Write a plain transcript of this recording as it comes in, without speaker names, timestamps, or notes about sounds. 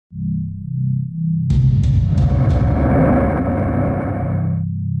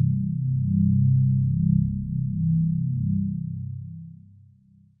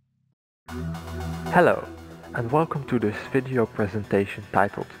Hello, and welcome to this video presentation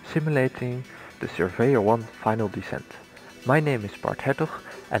titled Simulating the Surveyor 1 Final Descent. My name is Bart Hertog,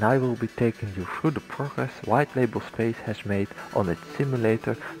 and I will be taking you through the progress White Label Space has made on its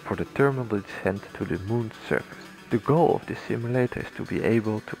simulator for the terminal descent to the Moon's surface. The goal of this simulator is to be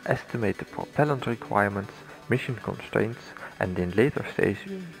able to estimate the propellant requirements, mission constraints, and in later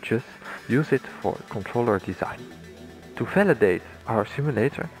stages use it for controller design. To validate our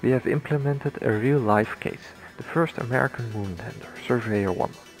simulator, we have implemented a real-life case, the first American moon lander, Surveyor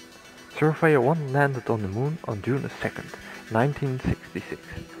 1. Surveyor 1 landed on the moon on June 2nd, 1966,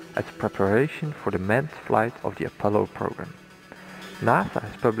 as preparation for the manned flight of the Apollo program. NASA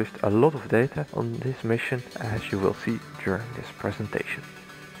has published a lot of data on this mission, as you will see during this presentation.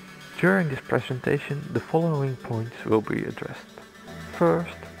 During this presentation, the following points will be addressed.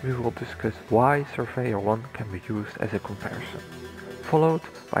 First, we will discuss why Surveyor 1 can be used as a comparison, followed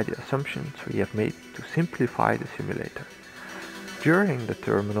by the assumptions we have made to simplify the simulator. During the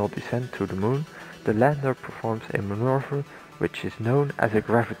terminal descent to the moon, the lander performs a maneuver which is known as a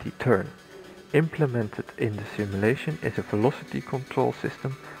gravity turn. Implemented in the simulation is a velocity control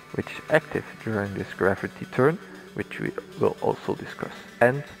system which is active during this gravity turn, which we will also discuss.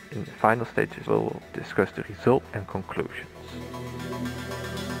 And in the final stages we will discuss the result and conclusions.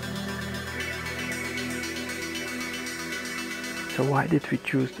 So why did we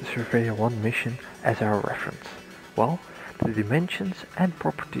choose the Surveyor 1 mission as our reference? Well, the dimensions and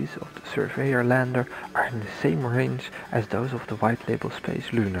properties of the Surveyor lander are in the same range as those of the White Label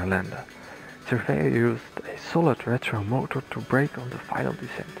Space lunar lander. Surveyor used a solid retro motor to brake on the final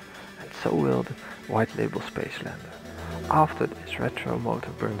descent, and so will the White Label Space lander. After this retro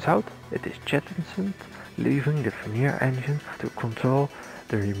motor burns out, it is jettisoned, leaving the vernier engine to control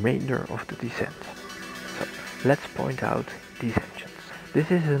the remainder of the descent. So let's point out these engines.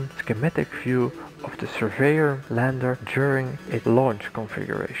 This is a schematic view of the Surveyor lander during its launch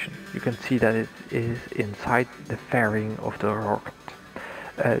configuration. You can see that it is inside the fairing of the rocket.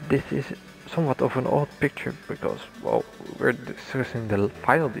 This is somewhat of an odd picture because, well, we're discussing the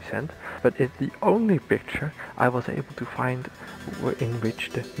final descent, but it's the only picture I was able to find in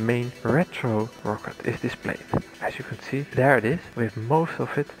which the main retro rocket is displayed. As you can see, there it is, with most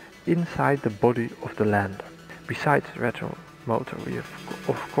of it inside the body of the lander. Besides the retro motor, we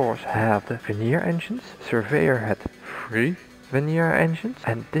of course have the vernier engines. Surveyor had 3 vernier engines,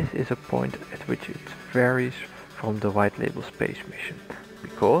 and this is a point at which it varies from the White Label Space mission,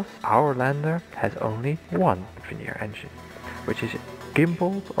 because our lander has only 1 vernier engine, which is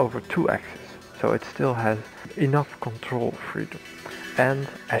gimbaled over 2 axes, so it still has enough control freedom. And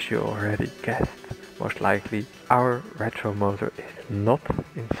as you already guessed, most likely our retro motor is not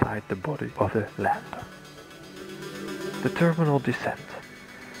inside the body of the lander. The terminal descent.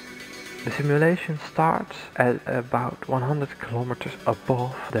 The simulation starts at about 100 kilometers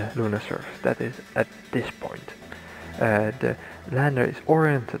above the lunar surface, that is at this point. The lander is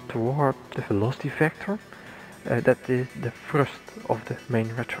oriented toward the velocity vector, that is the thrust of the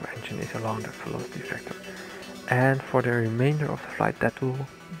main retro engine is along the velocity vector. And for the remainder of the flight that will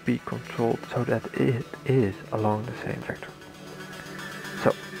be controlled so that it is along the same vector.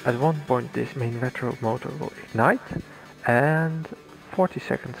 So at one point this main retro motor will ignite, and 40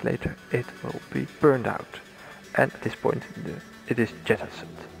 seconds later it will be burned out, and at this point it is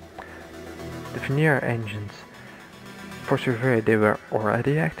jettisoned. The vernier engines for Surveyor, they were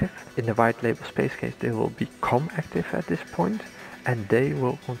already active. In the White Label Space case they will become active at this point, and they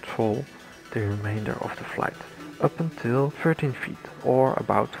will control the remainder of the flight up until 13 feet or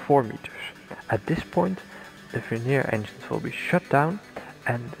about 4 meters. At this point the vernier engines will be shut down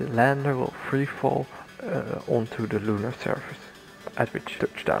and the lander will free fall onto the lunar surface, at which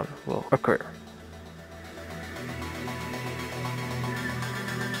touchdown will occur.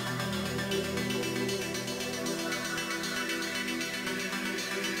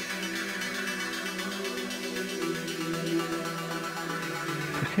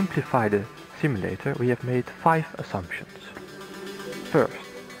 To simplify the simulator, we have made 5 assumptions. First,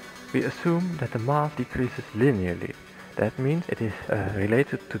 we assume that the mass decreases linearly. That means it is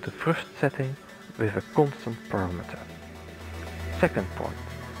related to the thrust setting with a constant parameter. Second point,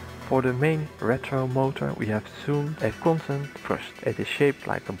 for the main retro motor we have assumed a constant thrust. It is shaped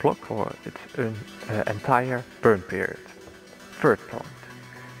like a block for its entire burn period. Third point,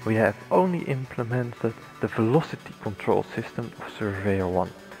 we have only implemented the velocity control system of Surveyor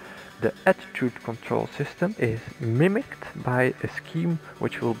 1. The attitude control system is mimicked by a scheme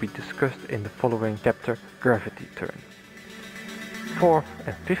which will be discussed in the following chapter, Gravity Turn. Fourth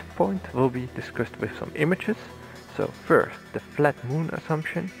and fifth point will be discussed with some images. So first, the flat moon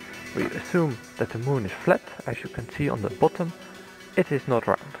assumption. We assume that the moon is flat. As you can see on the bottom, it is not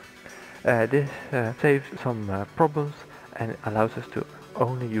round. This saves some problems and allows us to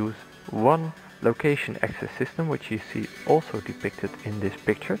only use one location axis system, which you see also depicted in this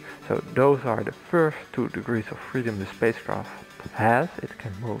picture. So those are the first 2 degrees of freedom the spacecraft has. It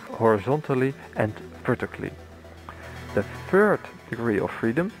can move horizontally and vertically. The third degree of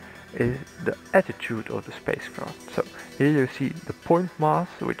freedom is the attitude of the spacecraft. So here you see the point mass,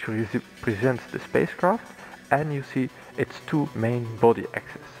 which represents the spacecraft, and you see its 2 main body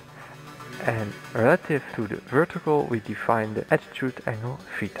axes. And relative to the vertical, we define the attitude angle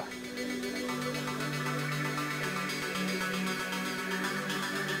theta.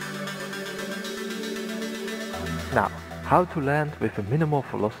 Now, how to land with a minimal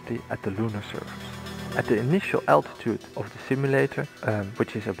velocity at the lunar surface. At the initial altitude of the simulator,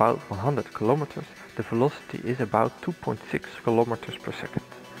 which is about 100 kilometers, the velocity is about 2.6 kilometers per second.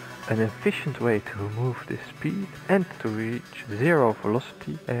 An efficient way to remove this speed and to reach zero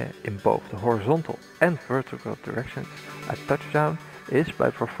velocity in both the horizontal and vertical directions at touchdown is by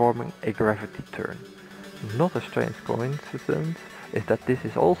performing a gravity turn. Not a strange coincidence is that this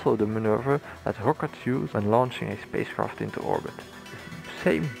is also the maneuver that rockets use when launching a spacecraft into orbit. The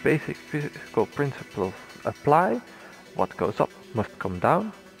same basic physical principles apply. What goes up must come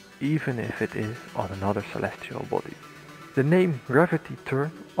down, even if it is on another celestial body. The name gravity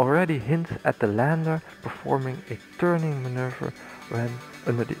turn already hints at the lander performing a turning maneuver when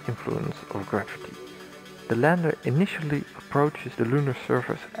under the influence of gravity. The lander initially approaches the lunar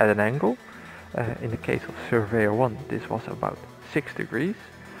surface at an angle. In the case of Surveyor 1, this was about 6 degrees,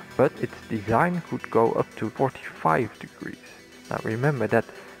 but its design could go up to 45 degrees. Now remember that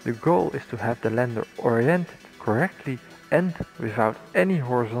the goal is to have the lander oriented correctly and without any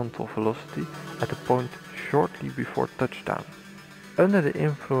horizontal velocity at a point shortly before touchdown. Under the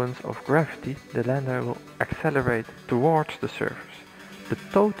influence of gravity, the lander will accelerate towards the surface. The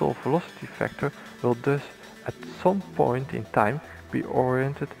total velocity factor will thus at some point in time be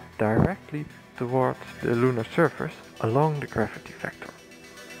oriented directly towards the lunar surface along the gravity factor.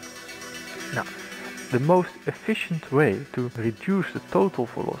 Now, the most efficient way to reduce the total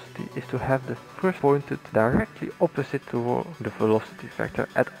velocity is to have the thrust pointed directly opposite toward the velocity factor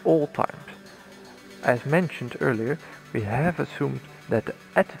at all times. As mentioned earlier, we have assumed that the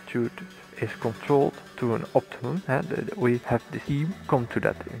attitude is controlled to an optimum, and we have the scheme, come to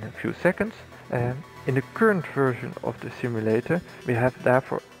that in a few seconds. In the current version of the simulator, we have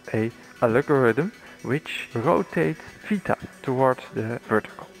therefore an algorithm which rotates theta towards the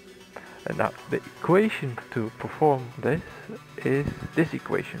vertical. Now, the equation to perform this is this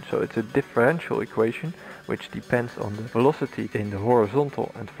equation. So it's a differential equation which depends on the velocity in the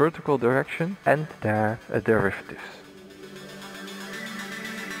horizontal and vertical direction and their derivatives.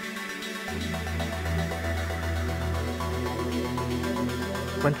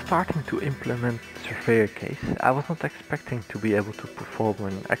 When starting to implement the Surveyor case, I was not expecting to be able to perform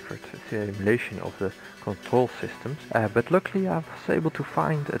an accurate simulation of the control systems, but luckily I was able to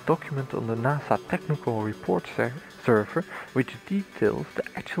find a document on the NASA technical report server which details the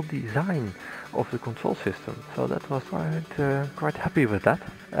actual design of the control system, so that was quite happy with that.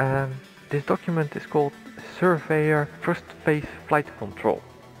 This document is called Surveyor First Phase Flight Control,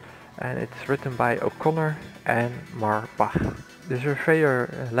 and it's written by O'Connor and Marbach. The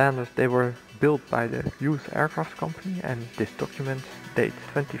Surveyor landers, they were built by the US Aircraft Company, and this document dates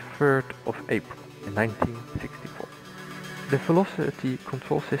 23rd of April in 1964. The velocity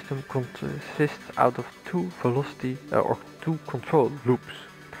control system consists out of two control loops.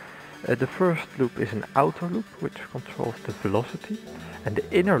 The first loop is an outer loop which controls the velocity, and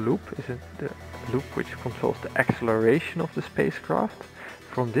the inner loop is the loop which controls the acceleration of the spacecraft.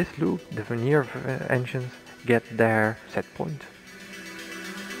 From this loop, the vernier engines get their set point.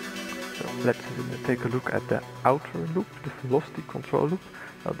 So let's take a look at the outer loop, the velocity control loop.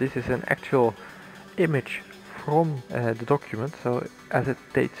 Now this is an actual image from the document, so as it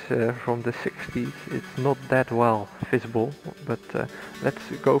dates from the 60s, it's not that well visible, but let's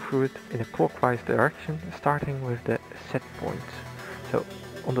go through it in a clockwise direction, starting with the set points. So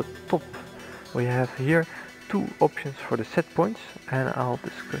on the top we have here two options for the set points, and I'll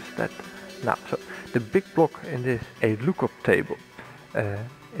discuss that now. So the big block in this a lookup table.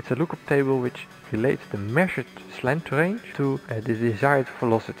 It's a lookup table which relates the measured slant range to the desired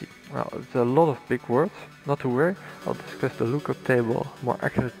velocity. Well, it's a lot of big words, not to worry, I'll discuss the lookup table more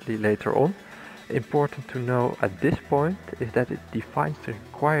accurately later on. Important to know at this point is that it defines the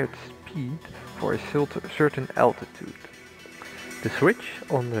required speed for a certain altitude. The switch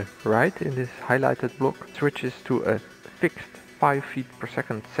on the right in this highlighted block switches to a fixed 5 feet per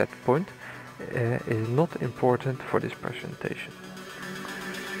second set point is not important for this presentation.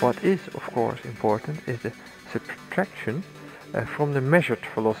 What is of course important is the subtraction from the measured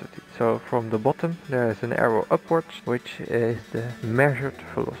velocity. So from the bottom there is an arrow upwards, which is the measured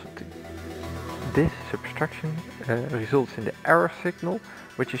velocity. This subtraction results in the error signal,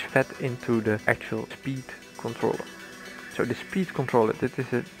 which is fed into the actual speed controller. So the speed controller, this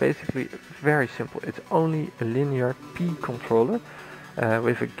is basically very simple. It's only a linear P controller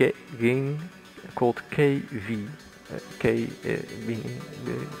with a gain called KV. K being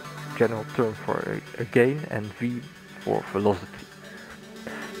the general term for a gain and V for velocity.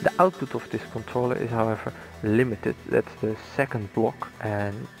 The output of this controller is however limited. That's the second block,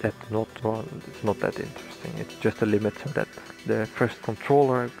 and that's not that interesting. It's just a limit so that the first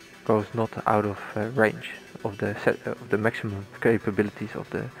controller goes not out of range of the maximum capabilities of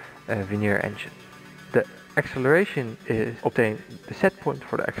the vernier engine. The acceleration is obtained. The set point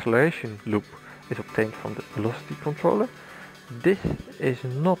for the acceleration loop is obtained from the velocity controller. This is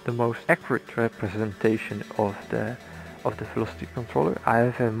not the most accurate representation of the velocity controller. I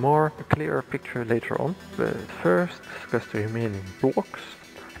have a more clearer picture later on, but first discuss the remaining blocks.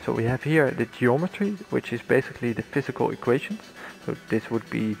 So we have here the geometry, which is basically the physical equations. So this would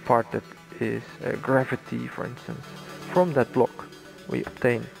be part that is gravity, for instance. From that block we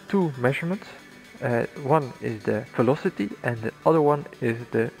obtain two measurements. One is the velocity and the other one is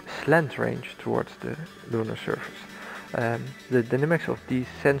the slant range towards the lunar surface. The dynamics of these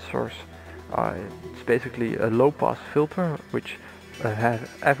sensors are it's basically a low pass filter which has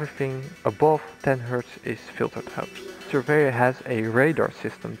everything above 10 Hz is filtered out. Surveyor has a radar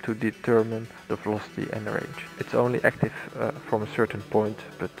system to determine the velocity and the range. It's only active from a certain point,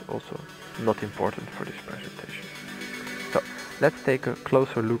 but also not important for this presentation. So let's take a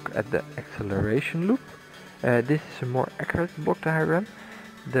closer look at the acceleration loop. This is a more accurate block diagram.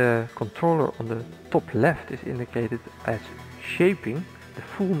 The controller on the top left is indicated as shaping. The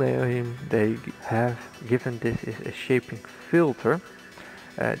full name they have given this is a shaping filter.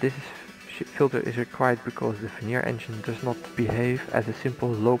 This filter is required because the vernier engine does not behave as a simple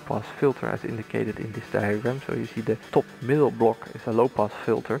low pass filter as indicated in this diagram. So you see the top middle block is a low pass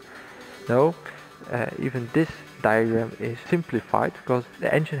filter. No, even this diagram is simplified because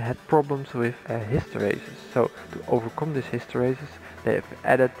the engine had problems with hysteresis. So to overcome this hysteresis they have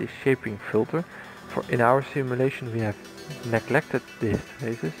added this shaping filter. In our simulation we have neglected the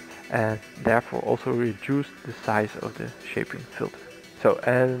hysteresis and therefore also reduced the size of the shaping filter. So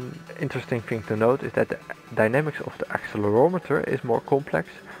an interesting thing to note is that the dynamics of the accelerometer is more complex,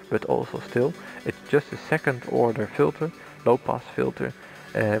 but also still it's just a second order filter, low pass filter,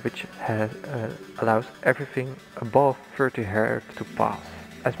 which allows everything above 30 Hz to pass.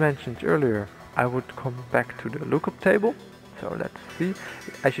 As mentioned earlier, I would come back to the lookup table. So let's see.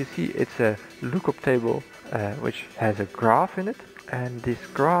 As you see, it's a lookup table which has a graph in it, and this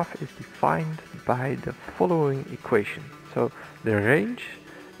graph is defined by the following equation. So the range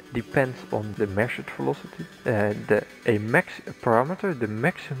depends on the measured velocity, a parameter, the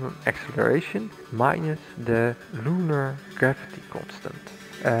maximum acceleration, minus the lunar gravity constant.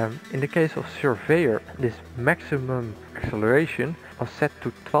 In the case of Surveyor, this maximum acceleration was set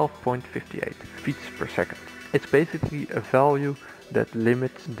to 12.58 feet per second. It's basically a value that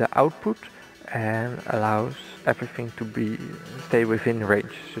limits the output and allows everything to stay within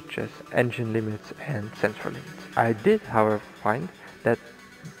range, such as engine limits and sensor limits. I did, however, find that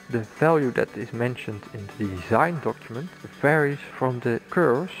the value that is mentioned in the design document varies from the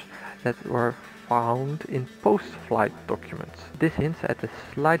curves that were found in post-flight documents. This hints at a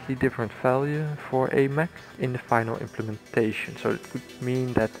slightly different value for AMAX in the final implementation, so it could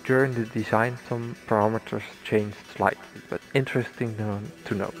mean that during the design some parameters changed slightly, but interesting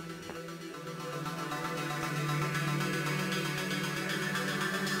to know.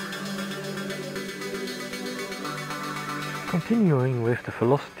 Continuing with the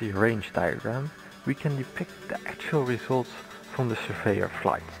velocity range diagram, we can depict the actual results from the Surveyor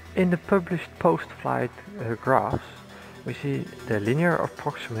flights. In the published post-flight graphs, we see the linear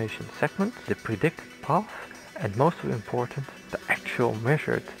approximation segment, the predicted path, and most important, the actual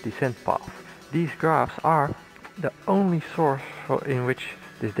measured descent path. These graphs are the only source in which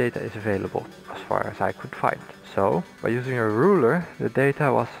this data is available, as far as I could find. So, by using a ruler, the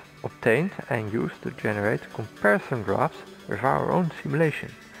data was obtained and used to generate comparison graphs with our own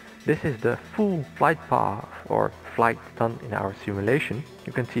simulation. This is the full flight path or flight done in our simulation.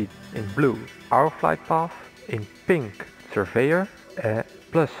 You can see in blue our flight path, in pink Surveyor,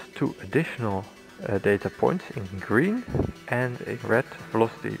 plus two additional data points in green, and in red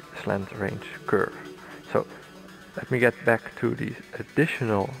velocity slant range curve. So let me get back to these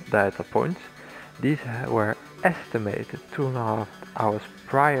additional data points. These were estimated 2.5 hours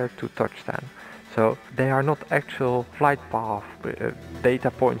prior to touchdown. So they are not actual flight path data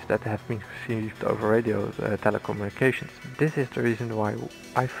points that have been received over radio telecommunications. This is the reason why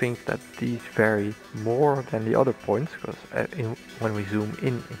I think that these vary more than the other points, because when we zoom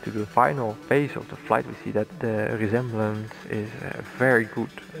in into the final phase of the flight, we see that the resemblance is very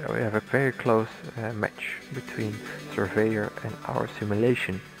good. We have a very close match between Surveyor and our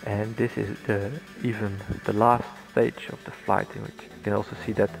simulation, and this is even the last stage of the flight, in which you can also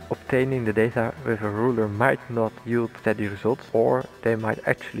see that obtaining the data with a ruler might not yield steady results, or they might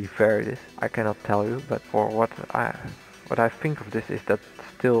actually vary. This I cannot tell you, but for what I think of this is that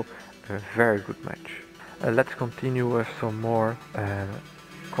still a very good match. Let's continue with some more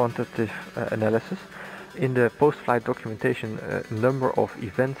quantitative analysis. In the post-flight documentation, a number of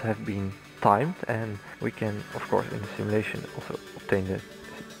events have been timed, and we can of course in the simulation also obtain the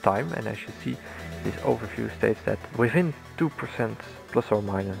time, and as you see, this overview states that within 2% plus or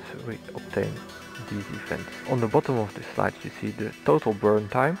minus we obtain these events. On the bottom of this slide you see the total burn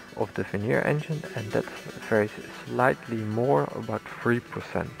time of the Veneer engine, and that varies slightly more, about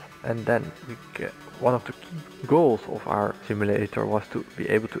 3%. And then one of the key goals of our simulator was to be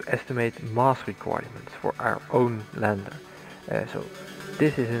able to estimate mass requirements for our own lander. So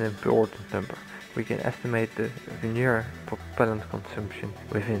this is an important number. We can estimate the Veneer propellant consumption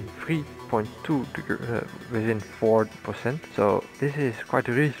within 3.2 within 4%. So this is quite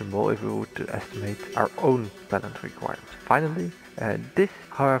reasonable if we would estimate our own propellant requirements. Finally, this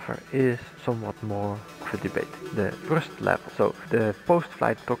however is somewhat more of a debate, the thrust level. So the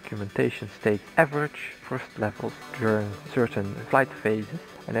post-flight documentation states average thrust levels during certain flight phases,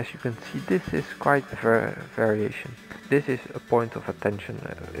 and as you can see, this is quite a variation. This is a point of attention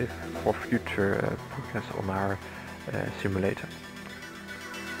for future progress on our simulator.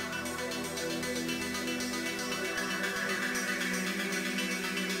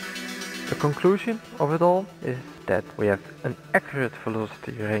 The conclusion of it all is that we have an accurate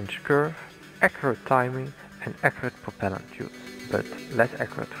velocity range curve, accurate timing and accurate propellant use, but less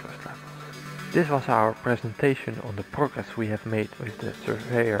accurate thrust levels. This was our presentation on the progress we have made with the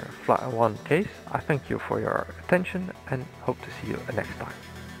Surveyor 1 case. I thank you for your attention and hope to see you next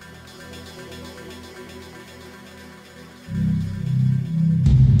time.